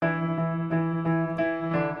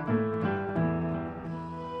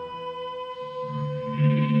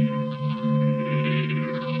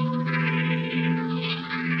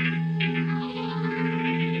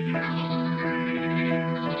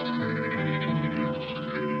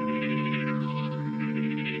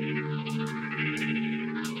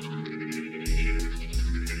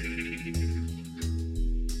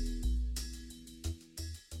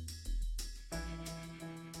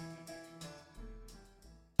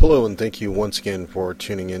Hello, and thank you once again for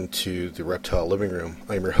tuning into the Reptile Living Room.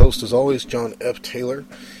 I'm your host, as always, John F. Taylor,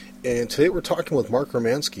 and today we're talking with Mark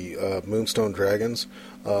Romanski of Moonstone Dragons.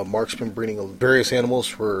 Mark's been breeding various animals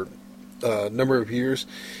for a number of years,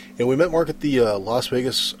 and we met Mark at the Las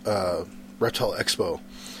Vegas Reptile Expo,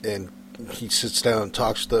 and he sits down and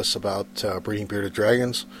talks with us about breeding bearded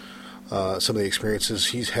dragons, some of the experiences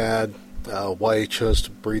he's had, why he chose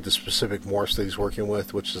to breed the specific morphs that he's working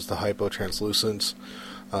with, which is the hypotranslucents.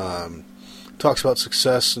 Talks about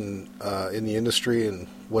success in the industry and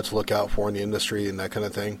what to look out for in the industry and that kind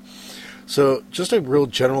of thing. So just a real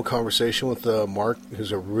general conversation with Mark,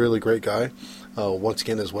 who's a really great guy. Once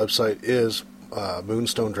again, his website is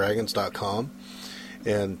moonstonedragons.com.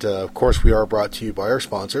 And, of course, we are brought to you by our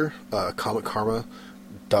sponsor,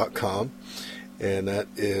 comickarma.com. And that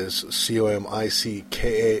is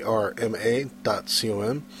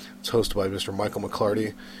comickarma.com. It's hosted by Mr. Michael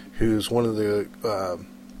McClarty, who's one of the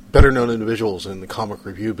better-known individuals in the comic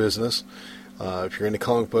review business. If you're into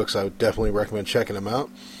comic books, I would definitely recommend checking him out.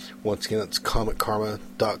 Once again, it's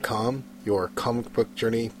comickarma.com, your comic book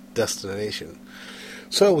journey destination.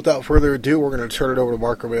 So, without further ado, we're going to turn it over to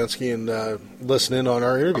Mark Romanski and listen in on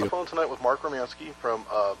our interview. On the phone tonight with Mark Romanski from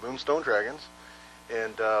Moonstone Dragons,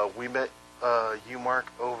 and we met you, Mark,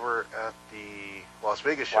 over at the Las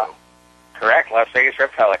Vegas show. Wow. Correct, Las Vegas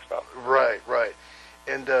Reptile Expo. Right.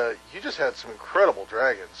 And you just had some incredible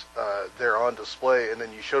dragons there on display, and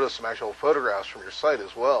then you showed us some actual photographs from your site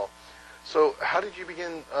as well. So how did you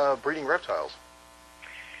begin breeding reptiles?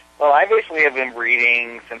 Well, I basically have been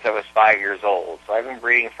breeding since I was 5 years old. So I've been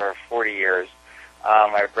breeding for 40 years.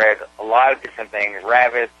 I've bred a lot of different things: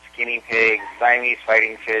 rabbits, guinea pigs, Siamese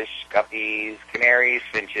fighting fish, guppies, canaries,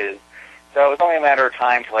 finches. So it was only a matter of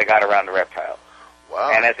time till I got around to reptiles.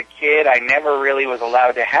 Wow. And as a kid, I never really was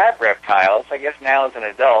allowed to have reptiles. I guess now as an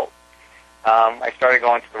adult, I started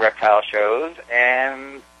going to the reptile shows,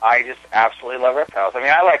 and I just absolutely love reptiles. I mean,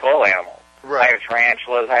 I like all animals. Right. I have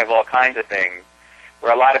tarantulas. I have all kinds of things.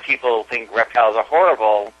 Where a lot of people think reptiles are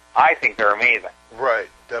horrible, I think they're amazing. Right,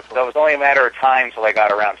 definitely. So it was only a matter of time till I got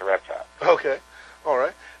around to reptiles. Okay, all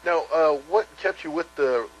right. Now, what kept you with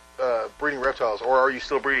the breeding reptiles, or are you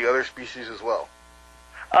still breeding other species as well?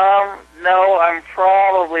 No, I'm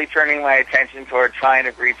probably turning my attention toward trying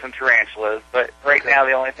to breed some tarantulas, but right now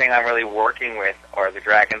the only thing I'm really working with are the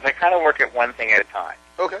dragons. I kind of work at one thing at a time.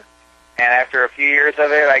 Okay. And after a few years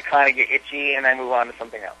of it, I kind of get itchy and I move on to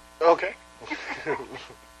something else. Okay.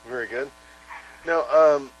 Very good. Now,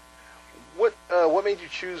 what made you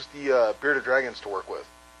choose the bearded dragons to work with?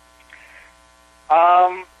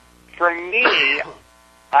 For me,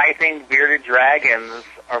 I think bearded dragons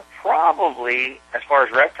are probably, as far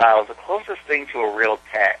as reptiles, the closest thing to a real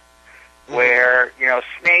pet. Mm-hmm. Where,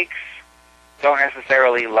 snakes don't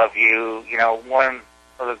necessarily love you. One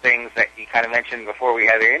of the things that you kind of mentioned before we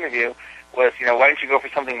had the interview was, why don't you go for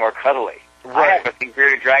something more cuddly? Right. I think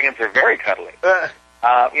bearded dragons are very cuddly.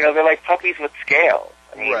 They're like puppies with scales.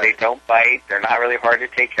 I mean, right. They don't bite. They're not really hard to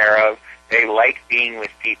take care of. They like being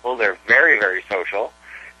with people. They're very, very social.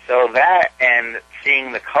 So that and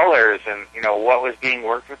seeing the colors and, what was being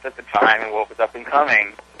worked with at the time and what was up and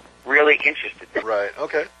coming really interested me. Right.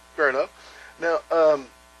 Okay. Fair enough. Now,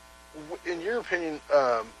 in your opinion,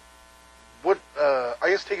 I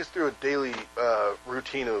guess take us through a daily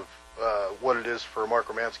routine of what it is for Mark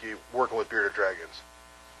Romanski working with bearded dragons.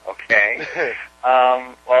 Okay.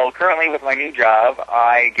 Well, currently with my new job,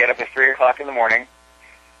 I get up at 3 o'clock in the morning,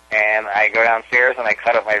 and I go downstairs and I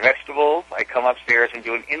cut up my vegetables. I come upstairs and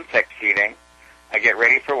do an insect feeding. I get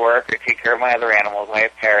ready for work. I take care of my other animals. I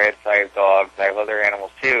have parrots. I have dogs. I have other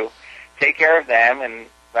animals, too. Take care of them, and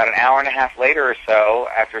about an hour and a half later or so,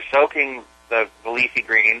 after soaking the leafy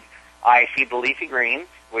greens, I feed the leafy greens,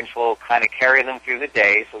 which will kind of carry them through the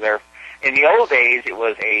day. So in the old days, it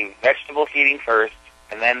was a vegetable feeding first,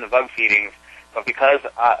 and then the bug feedings. But because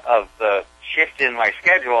of the shift in my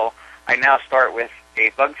schedule, I now start with a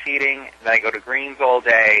bug feeding, then I go to greens all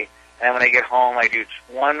day, and then when I get home, I do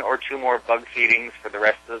 1 or 2 more bug feedings for the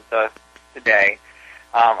rest of the day.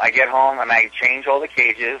 I get home, and I change all the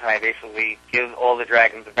cages, and I basically give all the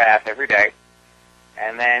dragons a bath every day.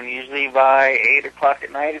 And then usually by 8 o'clock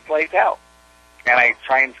at night, it's lights out. And I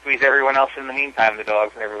try and squeeze everyone else in the meantime, the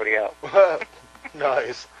dogs and everybody else.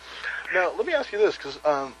 Nice. Now, let me ask you this, because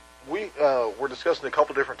we were discussing a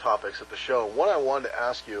couple different topics at the show. One I wanted to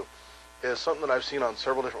ask you is something that I've seen on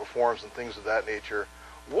several different forums and things of that nature.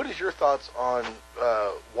 What is your thoughts on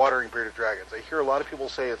watering bearded dragons? I hear a lot of people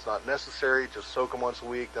say it's not necessary, just soak them once a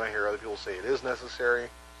week. Then I hear other people say it is necessary.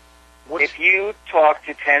 If you talk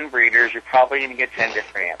to 10 breeders, you're probably going to get 10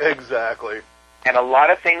 different answers. Exactly. And a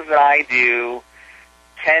lot of things that I do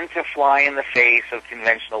tend to fly in the face of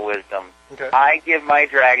conventional wisdom. Okay. I give my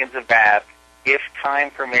dragons a bath, if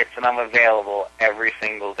time permits and I'm available, every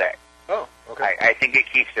single day. Oh, okay. I think it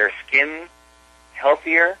keeps their skin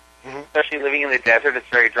healthier, especially living in the desert. It's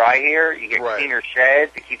very dry here. You get cleaner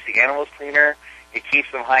sheds. It keeps the animals cleaner. It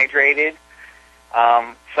keeps them hydrated.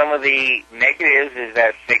 Some of the negatives is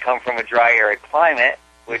that they come from a dry, arid climate,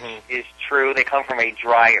 which is true. They come from a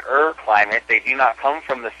drier climate. They do not come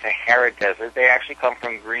from the Sahara Desert. They actually come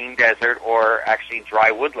from green desert or actually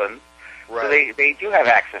dry woodlands. Right. So they do have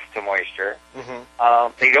access to moisture.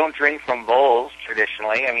 They don't drink from bowls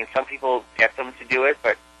traditionally. I mean, some people get them to do it,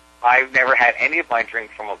 but I've never had any of mine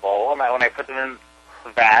drink from a bowl. And when I put them in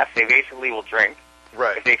the bath, they basically will drink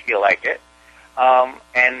if they feel like it.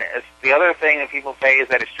 And the other thing that people say is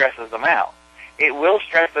that it stresses them out. It will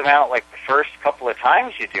stress them out like the first couple of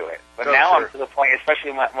times you do it. But now I'm to the point,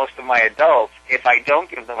 especially most of my adults, if I don't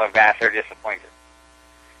give them a bath, they're disappointed.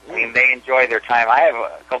 I mean, they enjoy their time. I have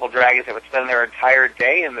a couple dragons that would spend their entire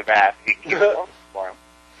day in the bath if you keep it warm for them.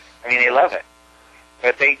 I mean, they love it.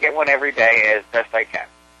 But they get one every day as best I can.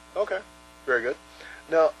 Okay, very good.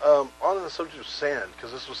 Now, on the subject of sand,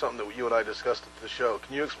 because this was something that you and I discussed at the show,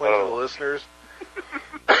 can you explain to the listeners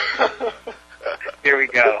Here we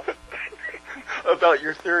go. about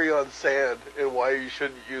your theory on sand and why you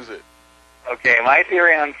shouldn't use it? Okay, my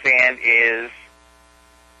theory on sand is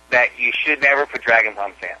that you should never put dragons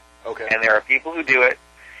on sand. Okay. And there are people who do it.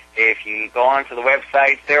 If you go onto the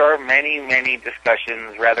websites, there are many, many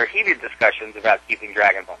discussions, rather heated discussions, about keeping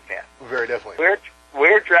dragons on sand. Very definitely.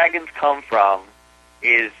 Where dragons come from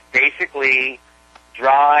is basically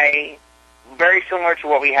dry, very similar to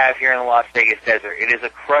what we have here in the Las Vegas desert. It is a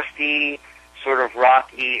crusty, sort of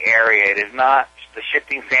rocky area. It is not the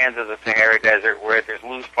shifting sands of the Sahara Desert where there's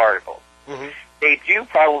loose particles. They do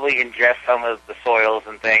probably ingest some of the soils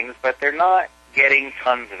and things, but they're not getting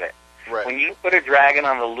tons of it. Right. When you put a dragon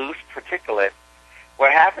on the loose particulate,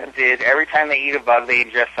 what happens is every time they eat a bug, they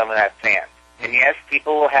ingest some of that sand. And yes,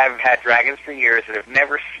 people have had dragons for years that have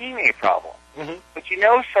never seen a problem. But you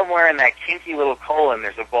know somewhere in that kinky little colon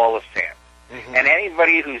there's a ball of sand. And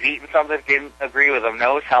anybody who's eaten something that didn't agree with them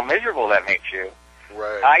knows how miserable that makes you.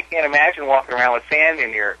 Right. I can't imagine walking around with sand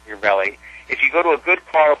in your belly. If you go to a good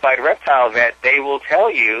qualified reptile vet, they will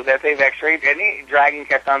tell you that they've x-rayed. Any dragon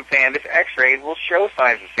kept on sand, if x-rayed, will show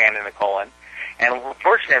signs of sand in the colon. And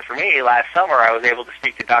fortunate for me, last summer I was able to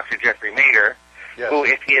speak to Dr. Jeffrey Mader, who,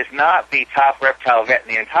 if he is not the top reptile vet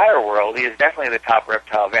in the entire world, he is definitely the top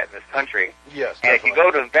reptile vet in this country. Yes, and if you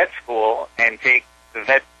go to vet school and take the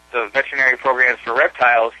veterinary programs for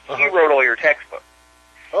reptiles, he wrote all your textbooks.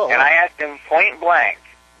 And I asked him point blank,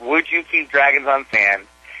 would you keep dragons on sand?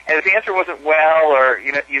 And if the answer wasn't well, or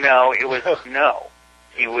it was no.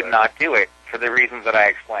 He would not do it for the reasons that I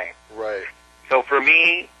explained. Right. So for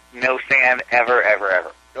me, no sand ever, ever,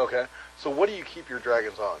 ever. Okay. So what do you keep your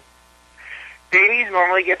dragons on? Babies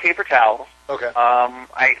normally get paper towels. Okay.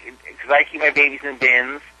 Because I keep my babies in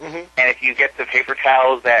bins, and if you get the paper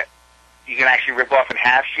towels that you can actually rip off in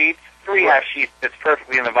half sheets, 3 half sheets fits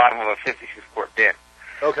perfectly in the bottom of a 56-quart bin.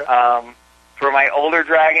 Okay. For my older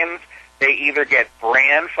dragons, they either get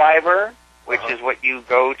bran fiber, which is what you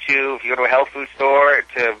go to if you go to a health food store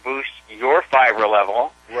to boost your fiber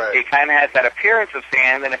level. Right. It kind of has that appearance of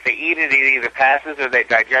sand, and if they eat it, it either passes or they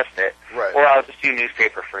digest it. Right. Or I'll just do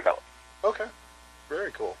newspaper for adults. Okay.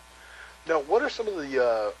 Very cool. Now, what are some of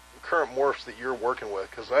the current morphs that you're working with?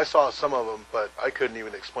 Because I saw some of them, but I couldn't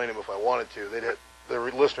even explain them if I wanted to. The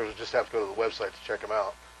listeners would just have to go to the website to check them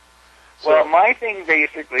out. So, well, my thing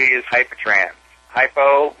basically is hypotrans.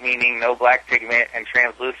 Hypo meaning no black pigment, and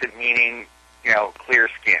translucent meaning, clear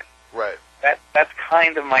skin. Right. That's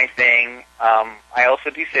kind of my thing. I also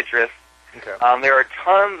do citrus. Okay. There are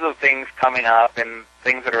tons of things coming up and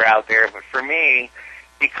things that are out there, but for me,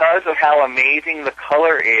 because of how amazing the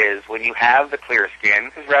color is when you have the clear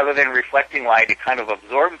skin, because rather than reflecting light, it kind of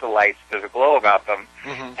absorbs the light, so there's a glow about them,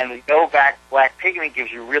 and the no black pigment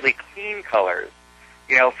gives you really clean colors.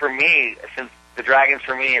 For me, since the dragons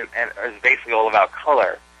for me is basically all about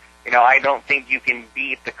color, I don't think you can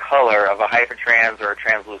beat the color of a hypertrans or a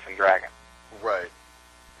translucent dragon. Right.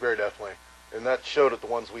 Very definitely. And that showed at the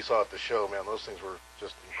ones we saw at the show, man. Those things were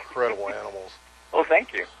just incredible animals. Well,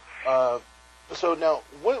 thank you. So now,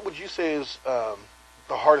 what would you say is the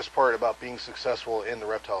hardest part about being successful in the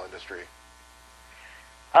reptile industry?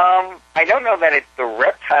 I don't know that it's the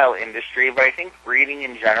reptile industry, but I think breeding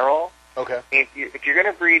in general. Okay. If you're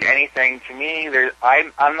going to breed anything, to me,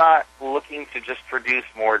 I'm not looking to just produce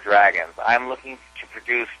more dragons. I'm looking to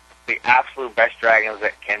produce the absolute best dragons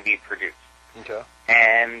that can be produced. Okay.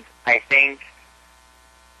 And I think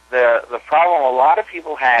the problem a lot of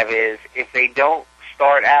people have is if they don't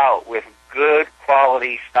start out with good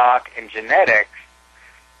quality stock and genetics,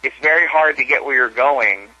 it's very hard to get where you're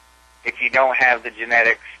going if you don't have the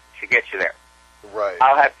genetics to get you there. Right.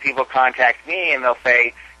 I'll have people contact me and they'll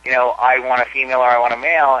say, you know, I want a female or I want a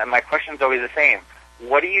male, and my question's always the same.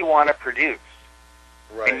 What do you want to produce?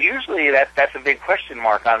 Right. And usually that's a big question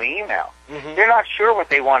mark on the email. Mm-hmm. They're not sure what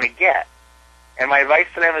they want to get. And my advice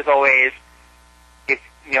to them is always,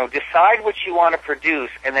 decide what you want to produce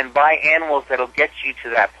and then buy animals that'll get you to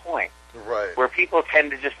that point. Right. Where people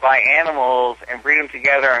tend to just buy animals and breed them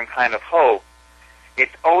together and kind of hope.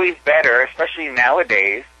 It's always better, especially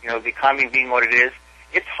nowadays, the economy being what it is,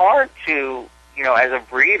 it's hard to, as a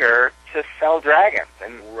breeder, to sell dragons.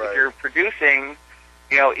 And if you're producing,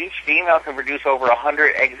 each female can produce over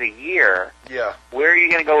 100 eggs a year. Yeah. Where are you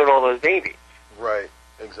going to go with all those babies? Right,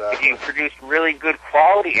 exactly. If you produce really good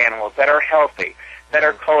quality animals that are healthy, that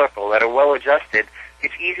are colorful, that are well adjusted,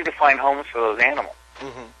 it's easy to find homes for those animals.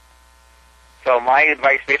 Mm-hmm. So my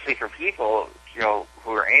advice basically for people,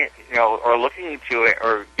 who are, are looking into it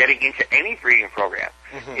or getting into any breeding program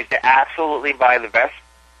mm-hmm. is to absolutely buy the best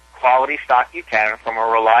quality stock you can from a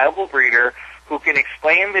reliable breeder who can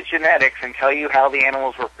explain the genetics and tell you how the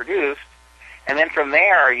animals were produced. And then from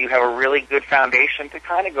there, you have a really good foundation to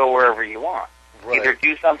kind of go wherever you want. Right. Either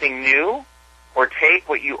do something new or take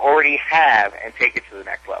what you already have and take it to the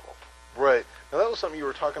next level. Right. Now, that was something you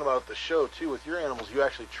were talking about at the show, too. With your animals, you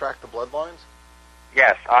actually track the bloodlines?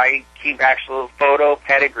 Yes, I keep actual photo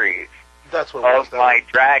pedigrees that's what it was, of my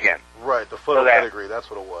dragon. Right, the photo pedigree, that's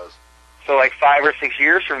what it was. So like 5 or 6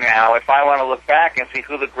 years from now, if I want to look back and see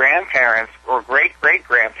who the grandparents or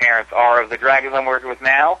great-great-grandparents are of the dragons I'm working with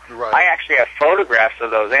now, right. I actually have photographs of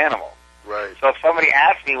those animals. Right. So if somebody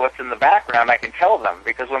asks me what's in the background, I can tell them.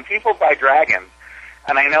 Because when people buy dragons,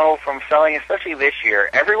 and I know from selling, especially this year,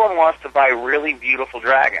 everyone wants to buy really beautiful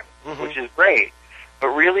dragons, mm-hmm. which is great. But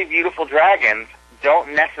really beautiful dragons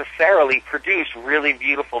don't necessarily produce really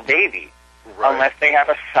beautiful babies unless they have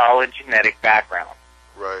a solid genetic background.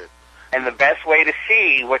 Right. And the best way to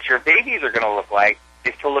see what your babies are going to look like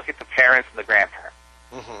is to look at the parents and the grandparents,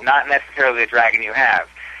 mm-hmm. not necessarily the dragon you have.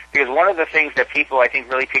 Because one of the things that people, I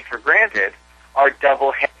think, really take for granted are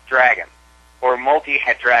double-het dragons or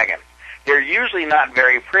multi-het dragons. They're usually not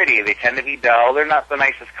very pretty. They tend to be dull. They're not the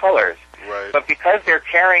nicest colors. Right. But because they're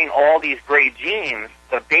carrying all these great genes,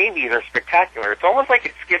 the babies are spectacular. It's almost like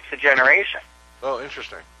it skips a generation. Oh,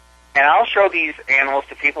 interesting. And I'll show these animals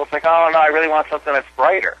to people. It's like, oh, no, I really want something that's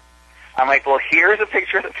brighter. I'm like, well, here's a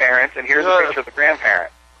picture of the parents, and here's a picture of the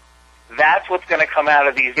grandparents. That's what's going to come out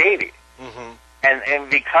of these babies. Mm-hmm. And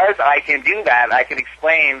because I can do that, I can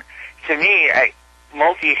explain, to me,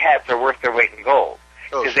 multi-hets are worth their weight in gold.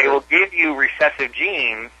 Because they will give you recessive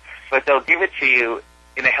genes, but they'll give it to you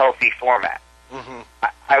in a healthy format. Mm-hmm.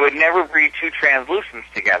 I would never breed two translucents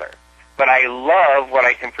together, but I love what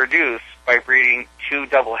I can produce by breeding two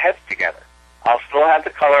double hets together. I'll still have the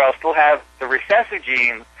color, I'll still have the recessive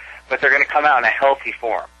genes, but they're going to come out in a healthy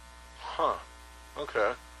form. Huh.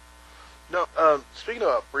 Okay. Now, speaking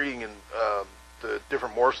about breeding and the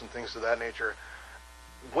different morphs and things of that nature,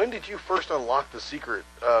 when did you first unlock the secret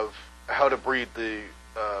of how to breed the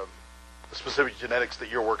specific genetics that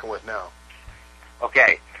you're working with now?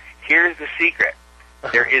 Okay, here's the secret.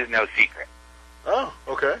 There is no secret. Oh,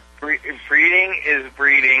 okay. Breeding is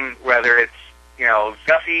breeding, whether it's,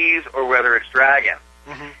 gussies or whether it's dragon.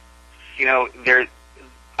 Mm-hmm.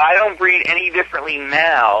 I don't breed any differently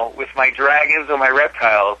now with my dragons or my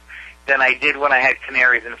reptiles than I did when I had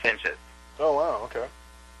canaries and finches. Oh, wow, okay.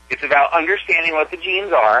 It's about understanding what the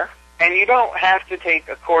genes are, and you don't have to take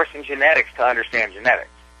a course in genetics to understand genetics.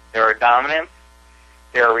 There are dominants,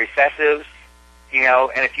 there are recessives,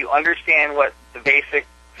 and if you understand what the basic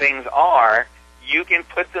things are, you can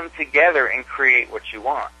put them together and create what you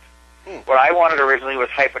want. What I wanted originally was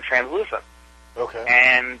hypotranslucent. Okay.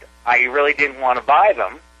 And I really didn't want to buy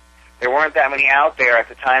them. There weren't that many out there at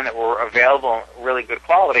the time that were available in really good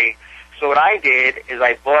quality. So what I did is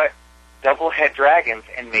I bought double-het dragons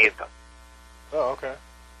and made them. Oh, okay.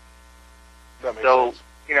 That makes sense.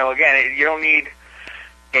 So, again, you don't need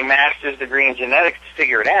a master's degree in genetics to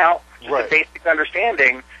figure it out. Just a basic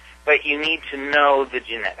understanding, but you need to know the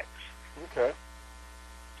genetics. Okay.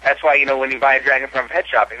 That's why, when you buy a dragon from a pet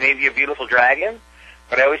shop, it may be a beautiful dragon,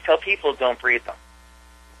 but I always tell people don't breed them.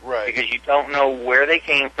 Right. Because you don't know where they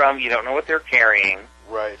came from, you don't know what they're carrying.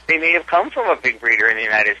 Right. They may have come from a big breeder in the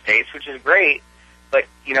United States, which is great, but,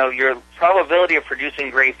 your probability of producing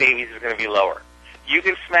great babies is going to be lower. You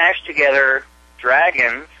can smash together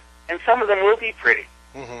dragons, and some of them will be pretty.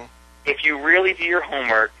 Mm-hmm. if you really do your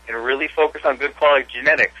homework and really focus on good quality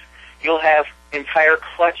genetics, you'll have entire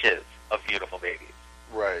clutches of beautiful babies.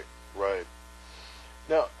 Right, right.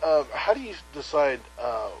 Now, how do you decide,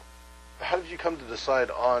 how did you come to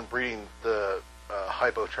decide on breeding the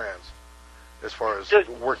hypotrans as far as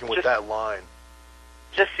working with that line?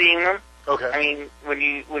 Just seeing them. Okay. I mean, when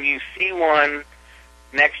you see one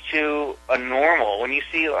next to a normal, when you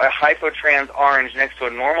see a hypotrans orange next to a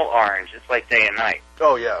normal orange, it's like day and night.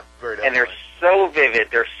 Oh, yeah, very definitely. And they're so vivid,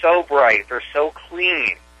 they're so bright, they're so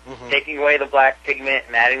clean, taking away the black pigment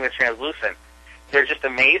and adding the translucent. They're just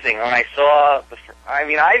amazing. When I saw,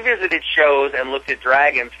 I visited shows and looked at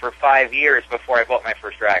dragons for 5 years before I bought my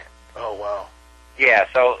first dragon. Oh, wow. Yeah,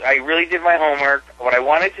 so I really did my homework. What I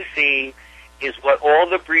wanted to see is what all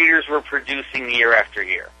the breeders were producing year after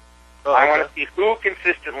year. Oh, I want to see who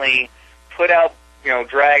consistently put out,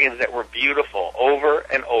 dragons that were beautiful over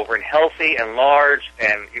and over and healthy and large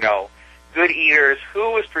and, good eaters.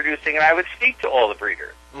 Who was producing, and I would speak to all the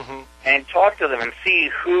breeders and talk to them and see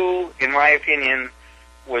who, in my opinion,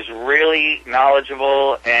 was really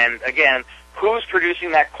knowledgeable and, again, who's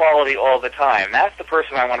producing that quality all the time. That's the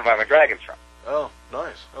person I want to buy my dragons from. Oh,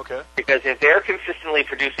 nice. Okay. Because if they're consistently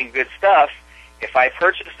producing good stuff, if I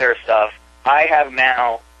purchase their stuff, I have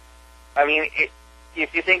now...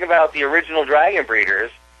 if you think about the original dragon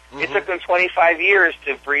breeders, it took them 25 years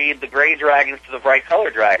to breed the gray dragons to the bright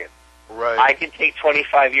colored dragons. Right. I can take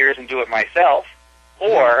 25 years and do it myself,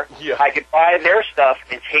 or I could buy their stuff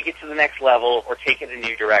and take it to the next level or take it in a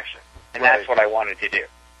new direction. And that's what I wanted to do.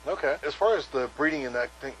 Okay. As far as the breeding and that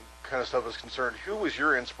kind of stuff is concerned, who was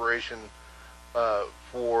your inspiration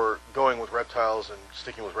for going with reptiles and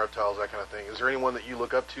sticking with reptiles, that kind of thing? Is there anyone that you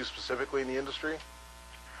look up to specifically in the industry?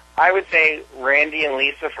 I would say Randy and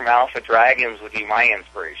Lisa from Alpha Dragons would be my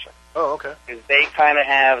inspiration. Oh, okay. Because they kind of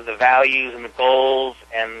have the values and the goals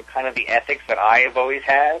and kind of the ethics that I have always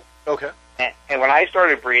had. Okay. And when I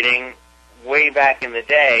started breeding, way back in the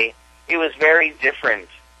day, it was very different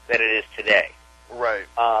than it is today. Right.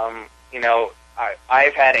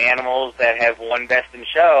 I've had animals that have won Best in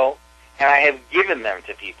Show, and I have given them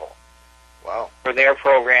to people. Wow. For their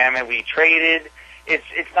program, and we traded.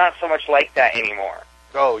 It's not so much like that anymore.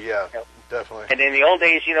 Oh, yeah, definitely. And in the old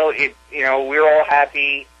days, we were all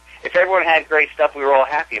happy. If everyone had great stuff, we were all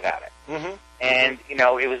happy about it. And,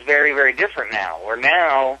 it was very, very different now. Where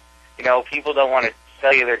now, people don't want to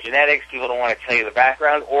tell you their genetics, people don't want to tell you the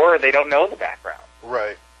background, or they don't know the background.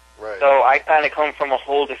 Right, right. So I kind of come from a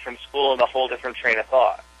whole different school and a whole different train of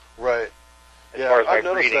thought. Right. Yeah, I've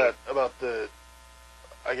noticed that about the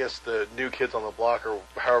new kids on the block, or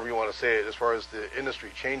however you want to say it, as far as the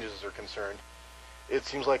industry changes are concerned. It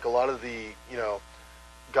seems like a lot of the,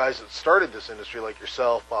 guys that started this industry, like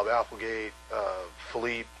yourself, Bob Applegate,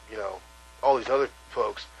 Philippe, all these other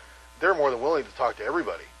folks, they're more than willing to talk to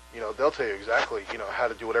everybody. They'll tell you exactly, how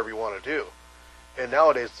to do whatever you want to do. And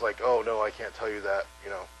nowadays it's like, oh, no, I can't tell you that,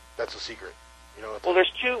 that's a secret. Well,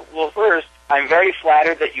 there's two. Well, first, I'm very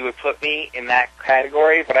flattered that you would put me in that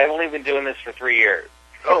category, but I've only been doing this for 3 years.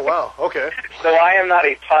 Oh, wow. Okay. So I am not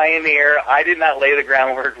a pioneer. I did not lay the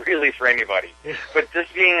groundwork really for anybody. But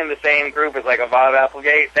just being in the same group as like a Bob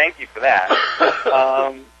Applegate, thank you for that.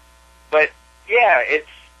 But yeah, it's,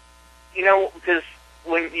 because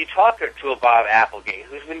when you talk to a Bob Applegate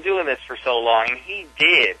who's been doing this for so long, and he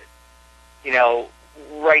did,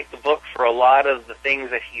 write the book for a lot of the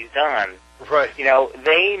things that he's done. Right.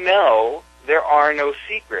 They know there are no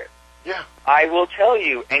secrets. Yeah. I will tell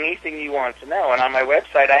you anything you want to know, and on my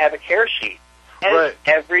website I have a care sheet. And right.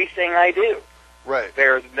 Everything I do. Right.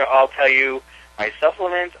 I'll tell you my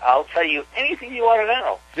supplements. I'll tell you anything you want to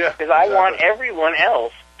know. Yeah. Because I want everyone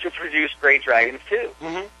else to produce great dragons too.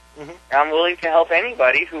 And I'm willing to help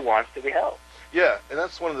anybody who wants to be helped. Yeah, and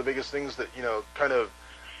that's one of the biggest things that kind of.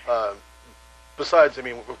 Besides,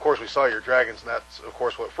 of course, we saw your dragons, and that's of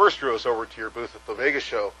course what first drew us over to your booth at the Vegas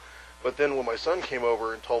show. But then when my son came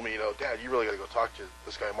over and told me, Dad, you really got to go talk to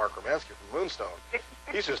this guy Mark Romansky from Moonstone.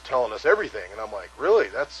 He's just telling us everything. And I'm like, really?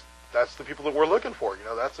 That's the people that we're looking for.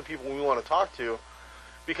 That's the people we want to talk to,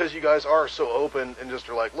 because you guys are so open and just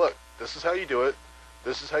are like, look, this is how you do it.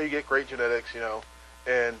 This is how you get great genetics,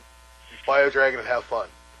 and buy a dragon and have fun.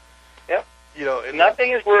 Yep. And nothing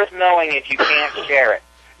is worth knowing if you can't share it.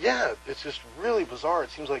 Yeah, it's just really bizarre. It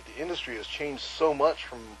seems like the industry has changed so much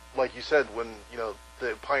from, like you said, when,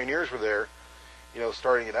 the pioneers were there,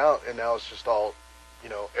 starting it out, and now it's just all,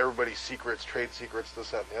 everybody's secrets, trade secrets, this,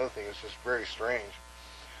 that, and the other thing. It's just very strange.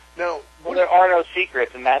 Now, there are no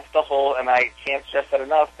secrets, and that's the whole, and I can't stress that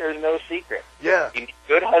enough, there's no secret. Yeah. You need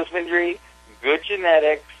good husbandry, good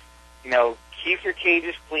genetics, keep your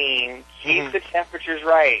cages clean, keep the temperatures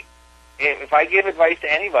right, if I give advice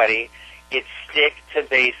to anybody, it's stick to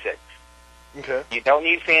basics. Okay. You don't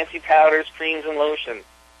need fancy powders, creams, and lotions.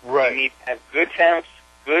 Right. You need to have good temps,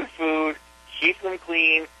 good food, keep them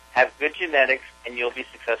clean, have good genetics, and you'll be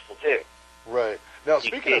successful too. Right. Now, You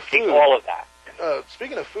speaking can of take food, all of that.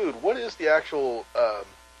 speaking of food, what is the actual?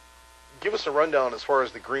 Give us a rundown as far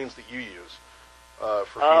as the greens that you use for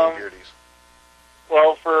feeding beardies.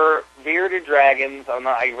 Well, for bearded dragons,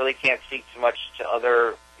 I really can't speak too much to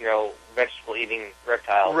other, vegetable-eating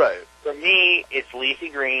reptiles. Right. For me, it's leafy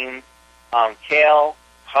greens, kale,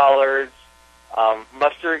 collards,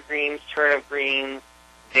 mustard greens, turnip greens.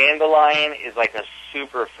 Dandelion is like a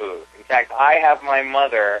superfood. In fact, I have my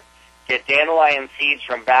mother get dandelion seeds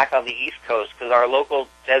from back on the East Coast because our local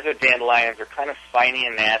desert dandelions are kind of spiny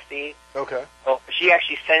and nasty. Okay. So she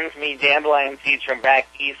actually sends me dandelion seeds from back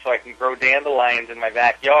east so I can grow dandelions in my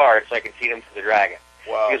backyard so I can feed them to the dragon.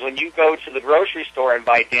 Wow. Because when you go to the grocery store and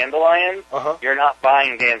buy dandelion, you're not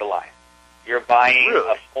buying dandelion. You're buying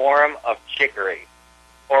a form of chicory.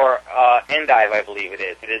 Or endive, I believe it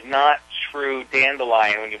is. It is not true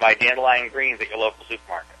dandelion when you buy dandelion greens at your local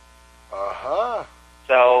supermarket. Uh-huh.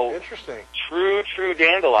 So, interesting. True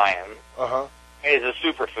dandelion Uh-huh. is a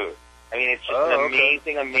superfood. I mean, it's just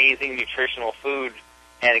an amazing nutritional food.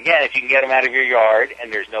 And again, if you can get them out of your yard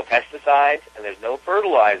and there's no pesticides and there's no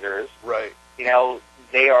fertilizers, right.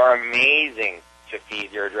 They are amazing to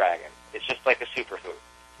feed your dragon. It's just like a superfood.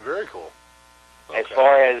 Very cool. Okay. As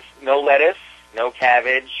far as no lettuce, no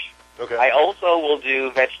cabbage. Okay. I also will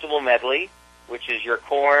do vegetable medley, which is your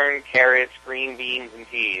corn, carrots, green beans, and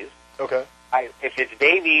peas. Okay. If it's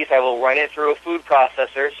babies, I will run it through a food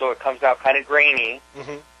processor so it comes out kind of grainy.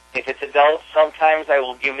 Mm-hmm. If it's adults, sometimes I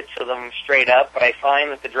will give it to them straight up, but I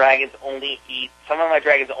find that some of my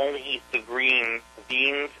dragons only eat the green, the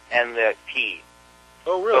beans, and the peas.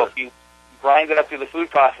 Oh, really? So if you grind it up through the food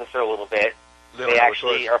processor a little bit, they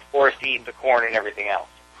actually are forced to eat the corn and everything else.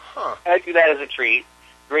 Huh. I do that as a treat.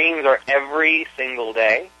 Greens are every single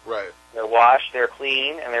day. Right. They're washed, they're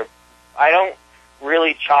clean, and I don't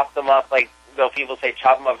really chop them up like, though people say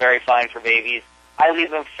chop them up very fine for babies. I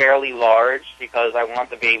leave them fairly large because I want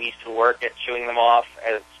the babies to work at chewing them off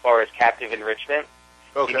as far as captive enrichment.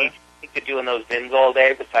 Okay. You need to doing those bins all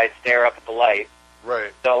day besides stare up at the light.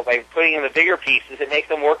 Right. So by putting in the bigger pieces, it makes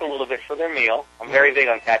them work a little bit for their meal. I'm very big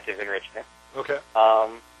on captive enrichment. Okay.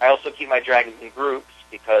 I also keep my dragons in groups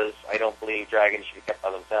because I don't believe dragons should be kept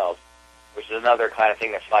by themselves, which is another kind of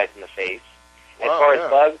thing that flies in the face. As far as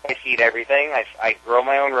bugs, I feed everything. I grow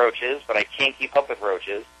my own roaches, but I can't keep up with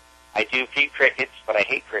roaches. I do feed crickets, but I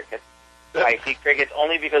hate crickets. I feed crickets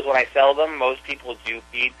only because when I sell them, most people do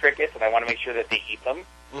feed crickets, and I want to make sure that they eat them.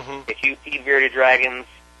 Mm-hmm. If you feed bearded dragons,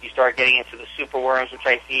 you start getting into the superworms, which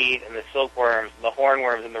I feed, and the silkworms, and the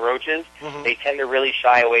hornworms, and the roaches. Mm-hmm. They tend to really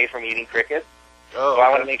shy away from eating crickets. Oh, so I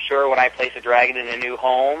want to make sure when I place a dragon in a new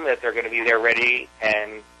home that they're going to be there ready,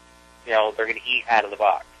 and they're going to eat out of the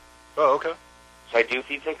box. Oh, okay. So I do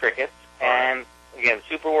feed some crickets, and again,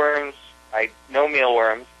 superworms. No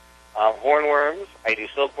mealworms. Hornworms, I do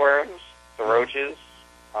silkworms, the roaches.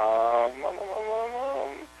 I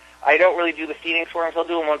don't really do the phoenix worms. I'll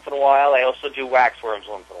do them once in a while. I also do waxworms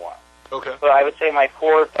once in a while. Okay. So I would say my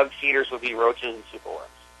core bug feeders would be roaches and superworms.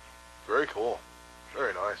 Very cool.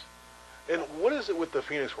 Very nice. And what is it with the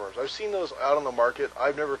phoenix worms? I've seen those out on the market.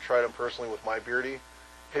 I've never tried them personally with my beardie.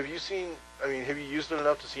 Have you used it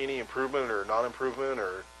enough to see any improvement or non-improvement?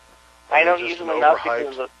 Or I don't use them enough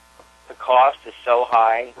because the cost is so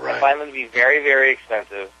high. Right. I find them to be very, very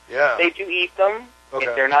expensive. Yeah. They do eat them. Okay.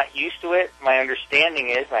 If they're not used to it, my understanding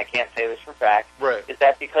is, and I can't say this for fact, right. is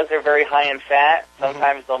that because they're very high in fat,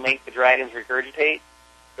 sometimes they'll make the dragons regurgitate.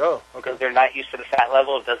 Oh, okay. Because they're not used to the fat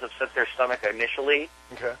level, it does upset their stomach initially.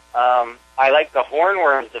 Okay. I like the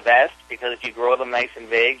hornworms the best because if you grow them nice and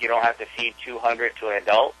big, you don't have to feed 200 to an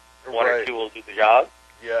adult. One or two will do the job.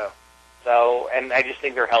 Yeah. So, and I just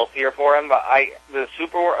think they're healthier for them. But the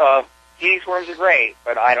Phoenix worms are great,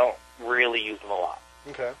 but I don't really use them a lot.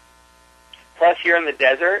 Okay. Plus, here in the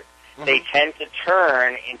desert, they tend to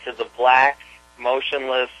turn into the black,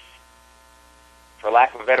 motionless, for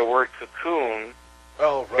lack of a better word, cocoon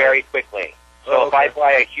very quickly. So if I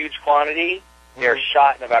buy a huge quantity, they're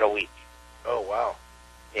shot in about a week. Oh, wow.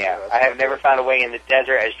 Yeah, I have never found a way in the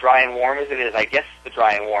desert, as dry and warm as it is, I guess it's the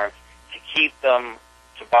dry and warm, to keep them,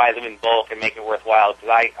 to buy them in bulk and make it worthwhile, because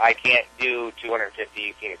I can't do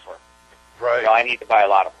 250 Phoenix worms. Right. I need to buy a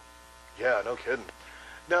lot of them. Yeah, no kidding.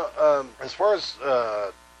 Now, as far as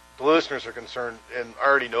the listeners are concerned, and I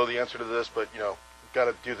already know the answer to this, but, got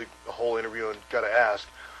to do the whole interview and got to ask,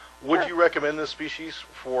 would you recommend this species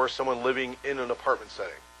for someone living in an apartment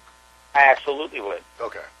setting? I absolutely would.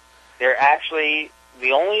 Okay. They're actually,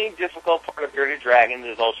 the only difficult part of bearded dragons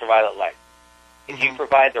is ultraviolet light. If you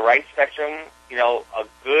provide the right spectrum, a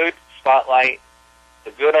good spotlight, a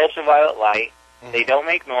good ultraviolet light, they don't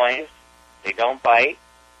make noise, they don't bite.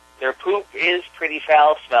 Their poop is pretty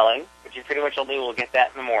foul-smelling, but you pretty much only will get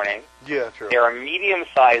that in the morning. Yeah, true. They're a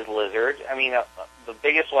medium-sized lizard. I mean, the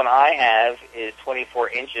biggest one I have is 24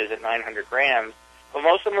 inches at 900 grams, but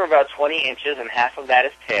most of them are about 20 inches, and half of that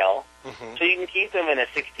is tail. So you can keep them in a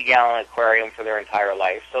 60-gallon aquarium for their entire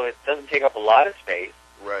life, so it doesn't take up a lot of space.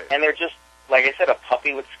 Right. And they're just, like I said, a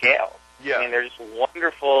puppy with scales. Yeah. I mean, they're just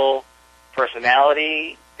wonderful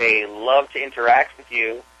personality. They love to interact with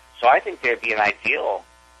you, so I think they'd be an ideal.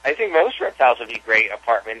 I think most reptiles would be great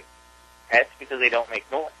apartment pets because they don't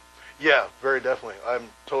make noise. Yeah, very definitely. I'm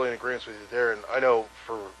totally in agreement with you there, and I know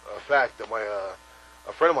for a fact that my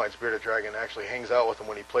a friend of mine's bearded dragon actually hangs out with him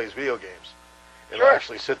when he plays video games. And Sure. he'll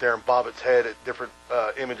actually sit there and bob its head at different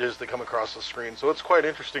images that come across the screen. So it's quite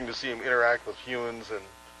interesting to see him interact with humans and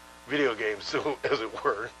video games, so, as it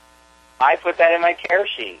were. I put that in my care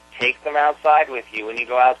sheet. Take them outside with you when you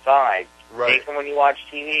go outside. Right. Take them when you watch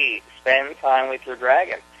TV. Spend time with your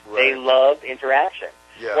dragon. Right. They love interaction.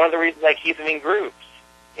 Yeah. One of the reasons I keep them in groups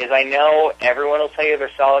is I know everyone will tell you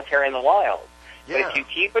they're solitary in the wild. Yeah. But if you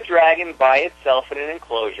keep a dragon by itself in an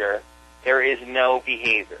enclosure, there is no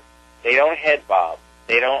behavior. They don't head bob.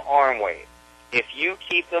 They don't arm wave. If you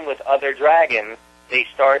keep them with other dragons, they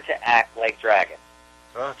start to act like dragons.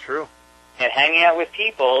 Oh, true. And hanging out with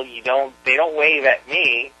people, they don't wave at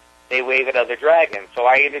me, they wave at other dragons. So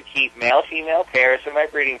I either keep male-female pairs in my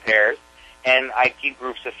breeding pairs, and I keep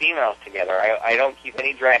groups of females together. I don't keep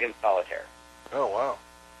any dragons solitary. Oh, wow.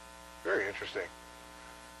 Very interesting.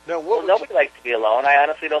 Now, Well, nobody likes to be alone. I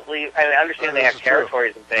honestly don't believe, I understand they have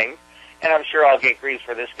territories and things, and I'm sure I'll get grief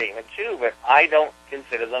for this statement too, but I don't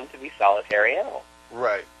consider them to be solitary animals.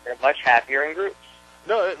 Right. They're much happier in groups.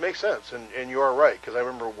 No, it makes sense, and you are right, because I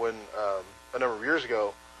remember when, a number of years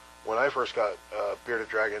ago, when I first got bearded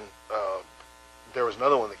dragon, there was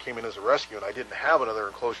another one that came in as a rescue, and I didn't have another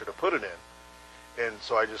enclosure to put it in. And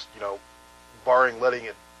so I just, barring letting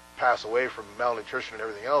it pass away from malnutrition and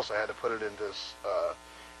everything else, I had to put it in this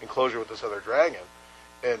enclosure with this other dragon.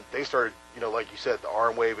 And they started, like you said, the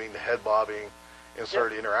arm waving, the head bobbing, and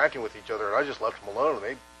started interacting with each other, and I just left them alone,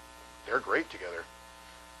 and they're great together.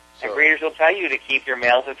 So, And breeders will tell you to keep your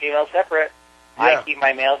males and females separate. Yeah. I keep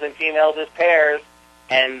my males and females as pairs,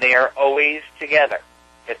 and they are always together.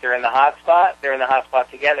 If they're in the hot spot, they're in the hot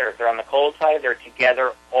spot together. If they're on the cold side, they're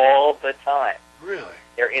together all the time. Really?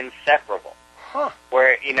 They're inseparable. Huh.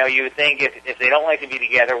 Where, you would think if they don't like to be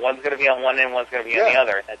together, one's going to be on one end, one's going to be on the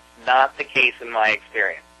other. That's not the case in my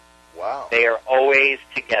experience. Wow. They are always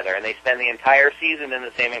together, and they spend the entire season in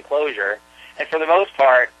the same enclosure. And for the most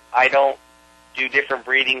part, I don't do different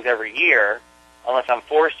breedings every year, unless I'm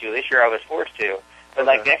forced to. This year I was forced to. But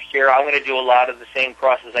like next year, I'm going to do a lot of the same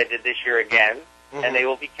crosses I did this year again, and they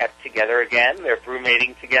will be kept together again. They're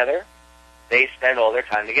broodmating together. They spend all their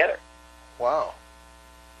time together. Wow.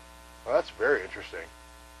 Well, that's very interesting.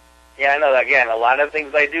 Yeah, I know. Again, a lot of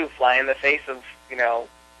things I do fly in the face of,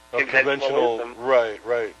 conventional wisdom.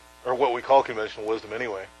 Right. Or what we call conventional wisdom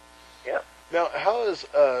anyway. Yeah. Now, how is,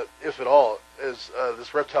 if at all, is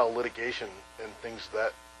this reptile litigation and things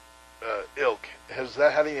that ilk, has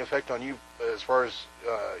that had any effect on you as far as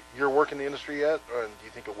your work in the industry yet, or do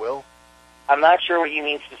you think it will? I'm not sure what you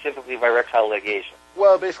mean specifically by reptile litigation.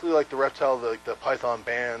 Well, basically like the reptile, the python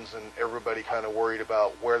bans, and everybody kind of worried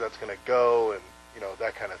about where that's going to go and,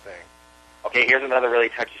 that kind of thing. Okay, here's another really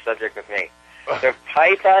touchy subject with me. The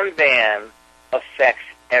python ban affects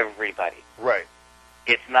everybody. Right.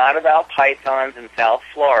 It's not about pythons in South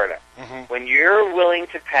Florida. When you're willing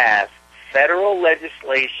to pass federal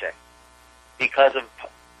legislation because of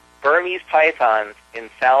Burmese pythons in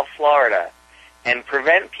South Florida and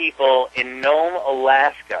prevent people in Nome,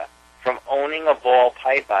 Alaska from owning a ball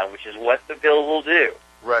python, which is what the bill will do,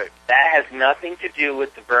 right, that has nothing to do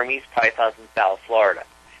with the Burmese pythons in South Florida.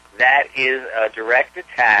 That is a direct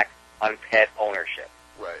attack on pet ownership.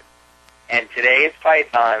 Right. And today it's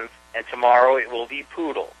pythons, and tomorrow it will be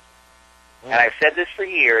poodles. And I've said this for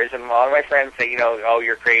years, and a lot of my friends say, oh,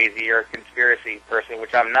 you're crazy, you're a conspiracy person,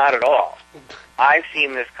 which I'm not at all. I've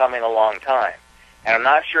seen this coming a long time. And I'm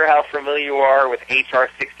not sure how familiar you are with H.R.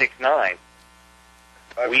 669.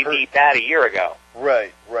 We beat that a year ago.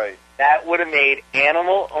 Right. That would have made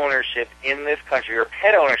animal ownership in this country, or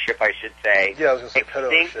pet ownership, I should say, yeah, I was going to say pet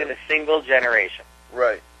extinct ownership in a single generation.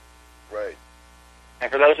 Right.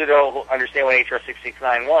 And for those who don't understand what H.R.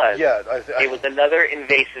 669 was, it was another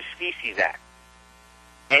invasive species act.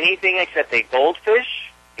 Anything except a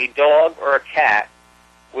goldfish, a dog, or a cat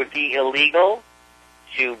would be illegal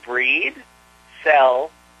to breed,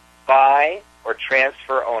 sell, buy, or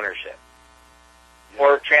transfer ownership,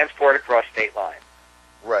 or transport across state lines.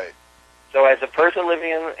 Right. So as a person living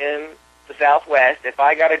in the Southwest, if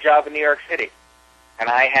I got a job in New York City, and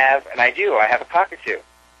I have a cockatoo,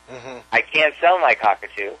 Mm-hmm. I can't sell my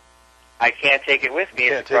cockatoo. I can't take it with me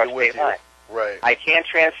across state lines. Right. I can't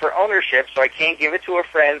transfer ownership, so I can't give it to a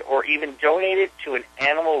friend or even donate it to an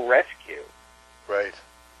animal rescue. Right.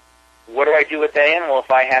 What do I do with that animal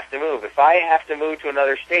if I have to move? If I have to move to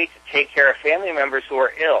another state to take care of family members who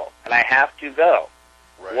are ill, and I have to go,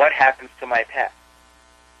 Right. what happens to my pet?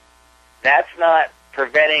 That's not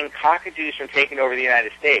preventing cockatoos from taking over the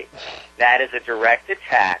United States. That is a direct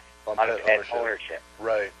attack on pet ownership.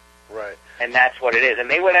 Right. Right. And that's what it is. And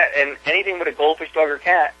they went at, and anything with a goldfish, dog, or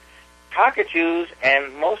cat, cockatoos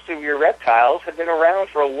and most of your reptiles have been around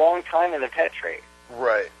for a long time in the pet trade.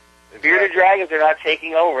 Right. Exactly. Bearded dragons are not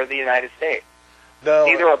taking over the United States. No.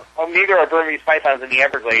 Neither are Burmese pythons in the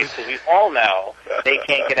Everglades, because we all know they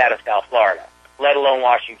can't get out of South Florida, let alone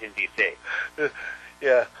Washington, D.C.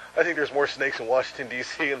 Yeah. I think there's more snakes in Washington,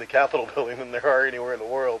 D.C. in the Capitol building than there are anywhere in the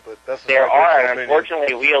world, but that's there are, and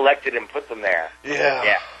unfortunately we elected and put them there. Yeah.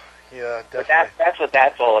 Yeah. Yeah, definitely. But that's what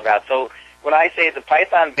that's all about. So when I say the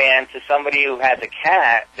python ban to somebody who has a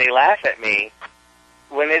cat, they laugh at me.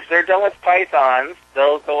 When they're done with pythons,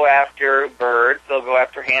 they'll go after birds, they'll go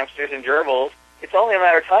after hamsters and gerbils. It's only a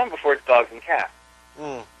matter of time before it's dogs and cats.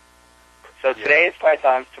 Mm. So today it's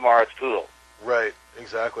pythons, tomorrow it's poodles. Right,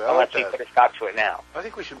 exactly. I Unless like we that. put a stop to it now. I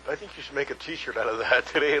think you should make a T-shirt out of that.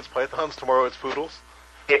 Today it's pythons, tomorrow it's poodles.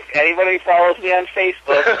 If anybody follows me on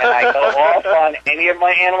Facebook and I go off on any of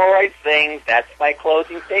my animal rights things, that's my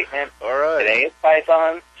closing statement. All right. Today it's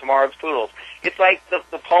pythons, tomorrow it's poodles. It's like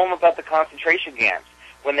the poem about the concentration camps.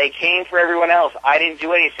 When they came for everyone else, I didn't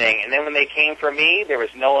do anything. And then when they came for me, there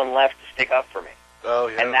was no one left to stick up for me. Oh,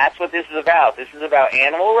 yeah. And that's what this is about. This is about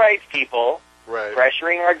animal rights people right.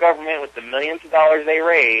 pressuring our government with the millions of dollars they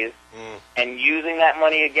raise and using that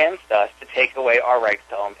money against us to take away our rights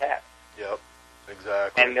to own pets. Yep,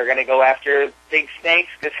 exactly. And they're going to go after big snakes,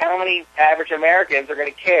 because how many average Americans are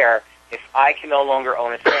going to care if I can no longer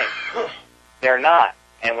own a snake? They're not.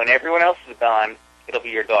 And when everyone else is gone, it'll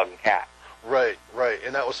be your dog and cat. Right, right.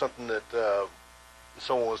 And that was something that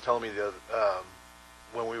someone was telling me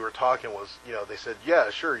when we were talking was, they said, yeah,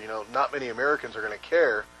 sure, not many Americans are going to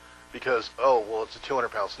care because, it's a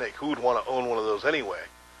 200-pound snake. Who would want to own one of those anyway?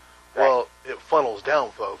 Right. Well, it funnels down,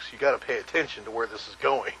 folks. You got to pay attention to where this is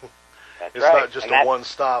going. That's It's right. not just a one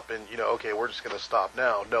stop and, okay, we're just going to stop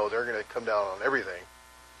now. No, they're going to come down on everything.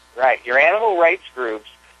 Right. Your animal rights groups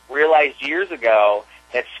realized years ago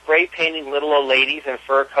that spray painting little old ladies in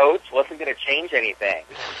fur coats wasn't going to change anything.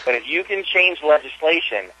 But if you can change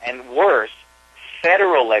legislation, and worse,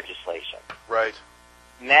 federal legislation, Right.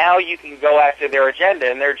 now you can go after their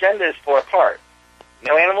agenda, and their agenda is four-part.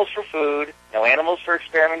 No animals for food, no animals for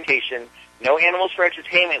experimentation, no animals for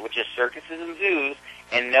entertainment, which is circuses and zoos,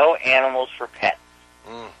 and no animals for pets.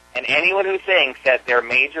 And anyone who thinks that their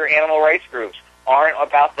major animal rights groups aren't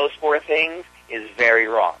about those four things is very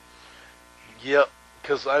wrong. Yep.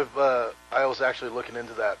 Because I was actually looking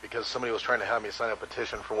into that because somebody was trying to have me sign a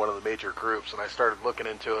petition for one of the major groups, and I started looking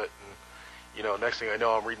into it, and next thing I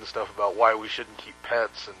know, I'm reading stuff about why we shouldn't keep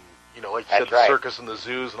pets, and like you said, the circus and the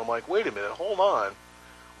zoos, and I'm like, wait a minute, hold on,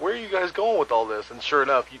 where are you guys going with all this? And sure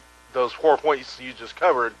enough, those 4 points you just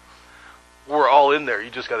covered were all in there. You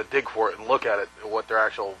just got to dig for it and look at it, what their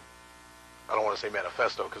actual, I don't want to say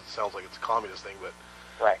manifesto because it sounds like it's a communist thing,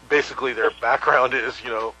 but basically their background is,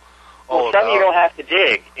 all some you don't have to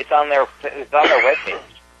dig. It's on their webpage.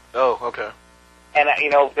 Oh, okay. And,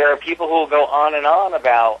 there are people who will go on and on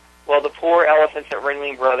about, the poor elephants at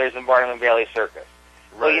Ringling Brothers and Barnum and Bailey Circus.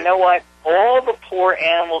 Right. Well, you know what? All the poor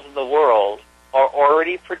animals in the world are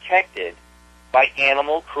already protected by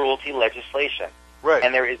animal cruelty legislation. Right.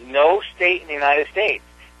 And there is no state in the United States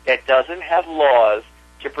that doesn't have laws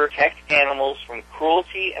to protect animals from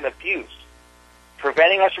cruelty and abuse.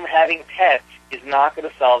 Preventing us from having pets is not going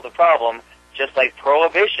to solve the problem, just like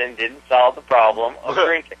prohibition didn't solve the problem of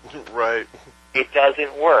drinking. Right. It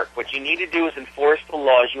doesn't work. What you need to do is enforce the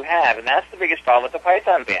laws you have, and that's the biggest problem with the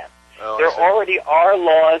python ban. There already are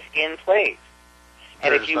laws in place.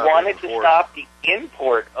 And if you wanted to stop the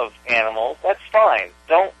import of animals, that's fine.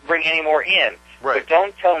 Don't bring any more in. Right. But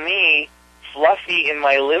don't tell me Fluffy in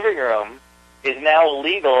my living room is now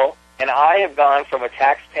illegal, and I have gone from a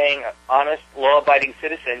tax-paying, honest, law-abiding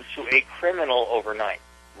citizen to a criminal overnight.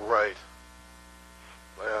 Right.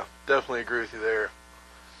 Yeah, definitely agree with you there.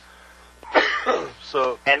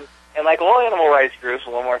 So. And And like all animal rights groups,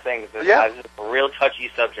 one more thing, this Yeah. is a real touchy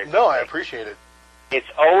subject. No, I appreciate it. It's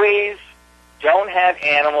always, don't have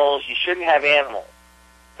animals, you shouldn't have animals.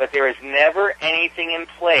 But there is never anything in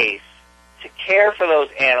place to care for those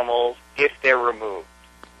animals if they're removed.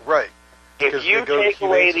 Right. If 'Cause you they go to take Humane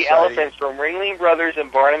away the Society, elephants from Ringling Brothers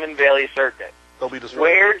and Barnum and Bailey Circus, they'll be destroyed.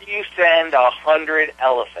 where do you send 100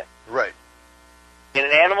 elephants? Right. In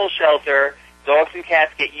an animal shelter, dogs and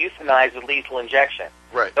cats get euthanized with lethal injection.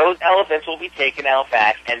 Right. Those elephants will be taken out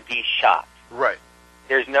back and be shot. Right.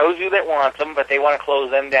 There's no zoo that wants them, but they want to close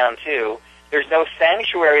them down too. There's no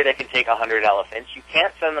sanctuary that can take 100 elephants. You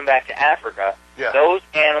can't send them back to Africa. Yeah. Those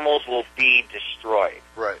animals will be destroyed.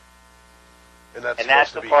 Right. And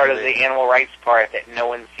that's the part of the animal rights part that no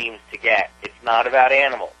one seems to get. It's not about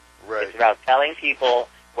animals. Right. It's about telling people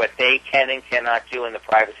what they can and cannot do in the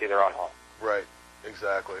privacy of their own home. Right.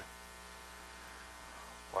 Exactly.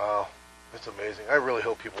 Wow. It's amazing. I really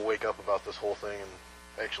hope people wake up about this whole thing and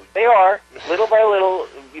actually... They are. Little by little,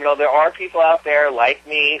 there are people out there like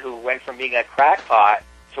me who went from being a crackpot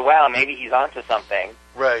to, wow, maybe he's onto something.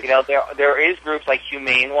 Right. There is groups like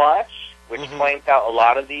Humane Watch, which points out a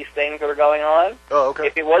lot of these things that are going on. Oh, okay.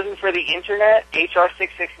 If it wasn't for the Internet, HR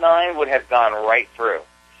 669 would have gone right through.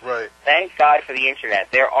 Right. Thank God for the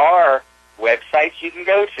Internet. There are websites you can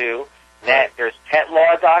go to. There's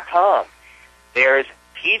petlaw.com. There's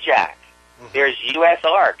PJAC. There's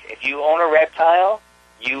USARK. If you own a reptile,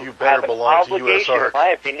 you better have an belong to obligation, USARK. in my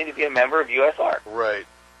opinion, to be a member of USARK. Right.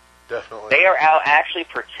 Definitely. They are out actually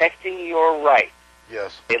protecting your rights.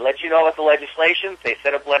 Yes. They let you know about the legislation. They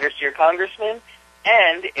set up letters to your congressman.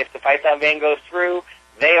 And if the Python ban goes through,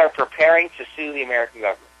 they are preparing to sue the American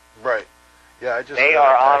government. Right. Yeah, They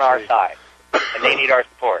are on our side, and they need our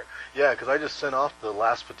support. Yeah, because I just sent off the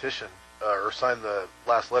last petition, or signed the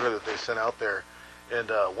last letter that they sent out there,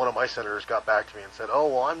 and one of my senators got back to me and said, "Oh,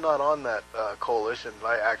 well, I'm not on that coalition." And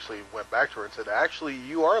I actually went back to her and said, "Actually,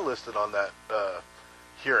 you are listed on that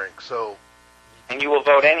hearing, so..." And you will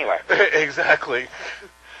vote anyway. Exactly.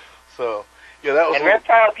 So, yeah, that was... And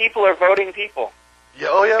reptile people are voting people. Yeah,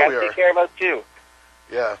 oh yeah, we Got to are. take care of us, too.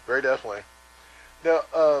 Yeah, very definitely.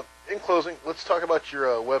 Now, in closing, let's talk about your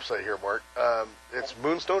website here, Mark. It's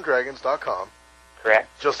moonstonedragons.com. Correct.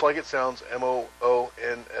 Just like it sounds,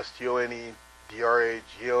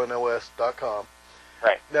 moonstonedragons.com.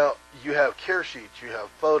 Right. Now, you have care sheets, you have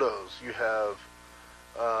photos, you have,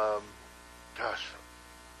 gosh,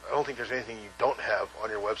 I don't think there's anything you don't have on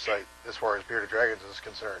your website as far as Bearded Dragons is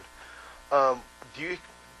concerned. Do you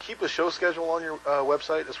keep a show schedule on your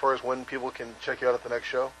website as far as when people can check you out at the next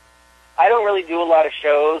show? I don't really do a lot of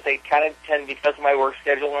shows. They kind of tend, because of my work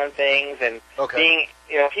schedule on things, and being,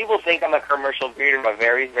 people think I'm a commercial breeder. I'm a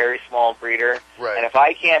very, very small breeder. Right. And if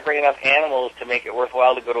I can't bring enough animals to make it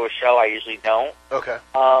worthwhile to go to a show, I usually don't. Okay.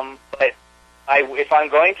 But if I'm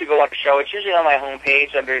going to go on a show, it's usually on my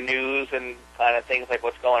homepage under news and kind of things like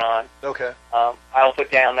what's going on. Okay. I'll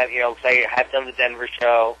put down that, say I have done the Denver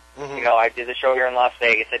show. Mm-hmm. I did the show here in Las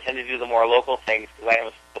Vegas. I tend to do the more local things because I am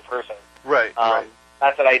a single person. Right, right.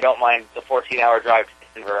 Not that I don't mind the 14-hour drive to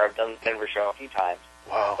Denver. I've done the Denver show a few times.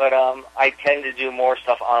 Wow. But I tend to do more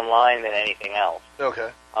stuff online than anything else. Okay.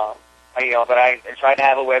 But I try to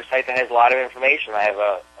have a website that has a lot of information. I have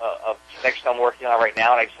a section I'm working on right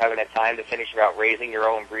now, and I just haven't had time to finish about raising your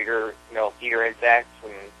own feeder insects.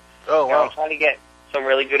 And, wow. I'm trying to get some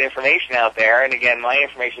really good information out there. And again, my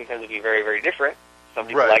information tends to be very, very different. Some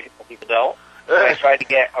people like it, some people don't. But I try to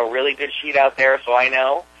get a really good sheet out there so I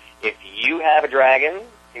know if you have a dragon,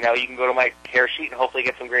 you can go to my care sheet and hopefully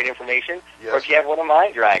get some great information. Yes. Or if you have one of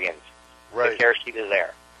my dragons, the care sheet is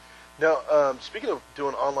there. Now, speaking of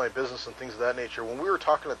doing online business and things of that nature, when we were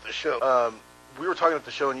talking at the show,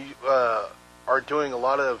 and you are doing a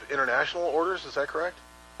lot of international orders, is that correct?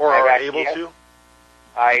 Or are able to?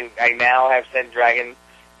 I now have sent dragons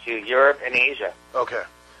to Europe and Asia. Okay.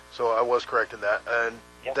 So I was correct in that. And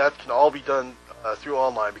that can all be done through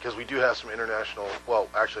online because we do have some international, well,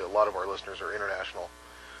 actually a lot of our listeners are international.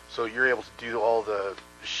 So you're able to do all the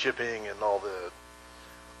shipping and all the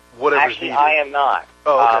whatever's needed. Actually, I am not.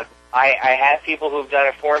 Oh, okay. I have people who've done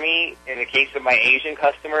it for me. In the case of my Asian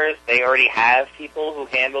customers, they already have people who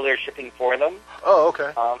handle their shipping for them. Oh,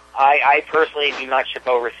 okay. I personally do not ship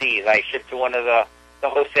overseas. I ship to one of the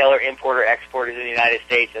wholesaler, importer, exporters in the United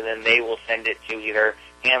States, and then they will send it to either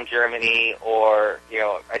Ham, Germany, or,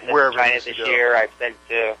 I sent to China this year. I've sent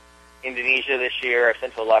to Indonesia this year. I've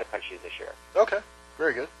sent to a lot of countries this year. Okay.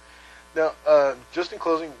 Very good. Now, just in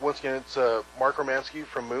closing, once again, it's Mark Romanski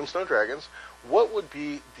from Moonstone Dragons. What would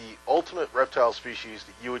be the ultimate reptile species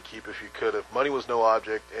that you would keep if you could, if money was no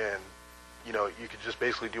object and, you could just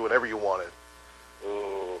basically do whatever you wanted?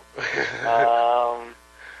 Ooh.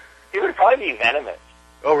 It would probably be venomous.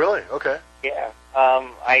 Oh, really? Okay. Yeah.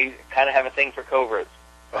 I kind of have a thing for cobras.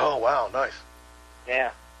 Oh, wow. Nice.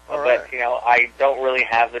 Yeah. All but, right. I don't really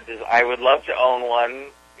have the I would love to own one.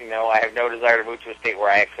 I have no desire to move to a state where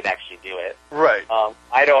I could actually do it. Right.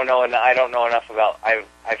 I don't know enough about.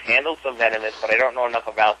 I've handled some venomous, but I don't know enough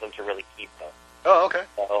about them to really keep them. Oh, okay.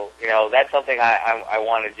 So that's something I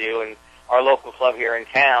want to do. And our local club here in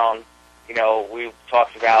town, we've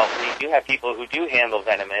talked about. We do have people who do handle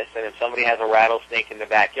venomous, and if somebody has a rattlesnake in the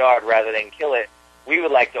backyard, rather than kill it, we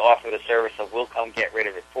would like to offer the service of we'll come get rid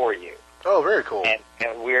of it for you. Oh, very cool.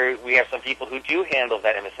 And we have some people who do handle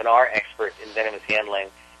venomous and are experts in venomous handling.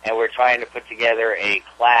 And we're trying to put together a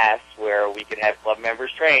class where we could have club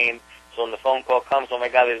members trained, so when the phone call comes, oh my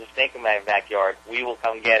God, there's a snake in my backyard, we will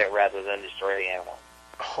come get it rather than destroy the animal.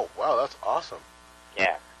 Oh, wow, that's awesome.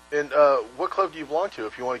 Yeah. And what club do you belong to,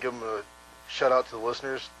 if you want to give them a shout-out to the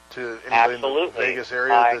listeners, to anybody Absolutely. in the Vegas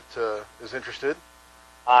area that is interested?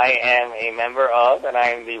 I am a member of, and I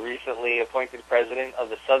am the recently appointed president of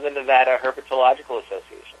the Southern Nevada Herpetological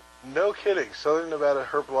Association. No kidding, Southern Nevada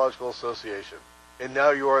Herpetological Association. And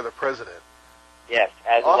now you are the president. Yes,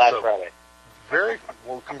 as of last Friday. Very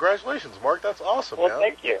well. Congratulations, Mark. That's awesome. Well, man.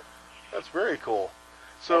 thank you. That's very cool.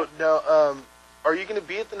 So now, are you going to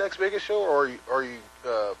be at the next Vegas show, or are you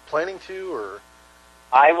planning to, or?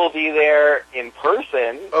 I will be there in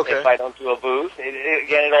person Okay. if I don't do a booth. Again,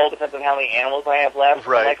 it all depends on how many animals I have left.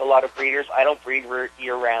 Right. Like a lot of breeders, I don't breed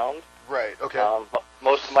year-round. Right. Okay.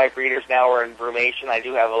 Most of my breeders now are in brumation. I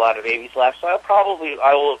do have a lot of babies left, so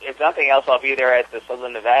I will, if nothing else, I'll be there at the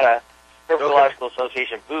Southern Nevada Herpetological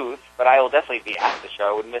Association booth, but I will definitely be at the show.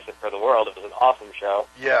 I wouldn't miss it for the world. It was an awesome show.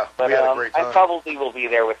 Yeah, but, we had a great time. I probably will be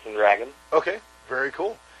there with some dragons. Okay, very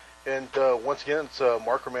cool. And once again, it's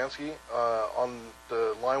Mark Romanski on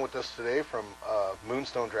the line with us today from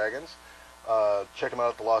Moonstone Dragons. Check him out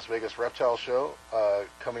at the Las Vegas Reptile Show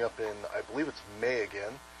coming up in, I believe it's May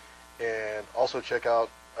again. And also check out,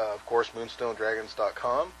 of course,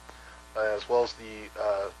 moonstonedragons.com, as well as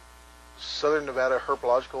the Southern Nevada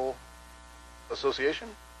Herpetological Association?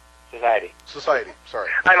 Society, sorry.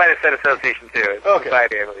 I might have said association, too. It's Okay.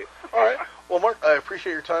 Society, I believe. All right. Well, Mark, I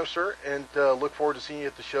appreciate your time, sir, and look forward to seeing you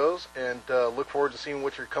at the shows, and look forward to seeing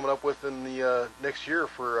what you're coming up with in the next year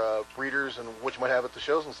for breeders and what you might have at the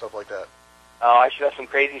shows and stuff like that. Oh, I should have some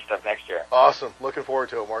crazy stuff next year. Awesome. Looking forward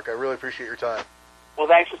to it, Mark. I really appreciate your time. Well,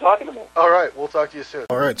 thanks for talking to me. All right. We'll talk to you soon.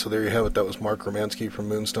 All right. So there you have it. That was Mark Romanski from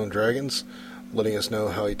Moonstone Dragons, letting us know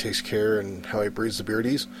how he takes care and how he breeds the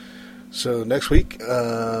beardies. So next week, we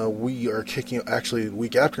are the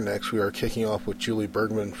week after next, we are kicking off with Julie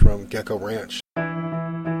Bergman from Gecko Ranch.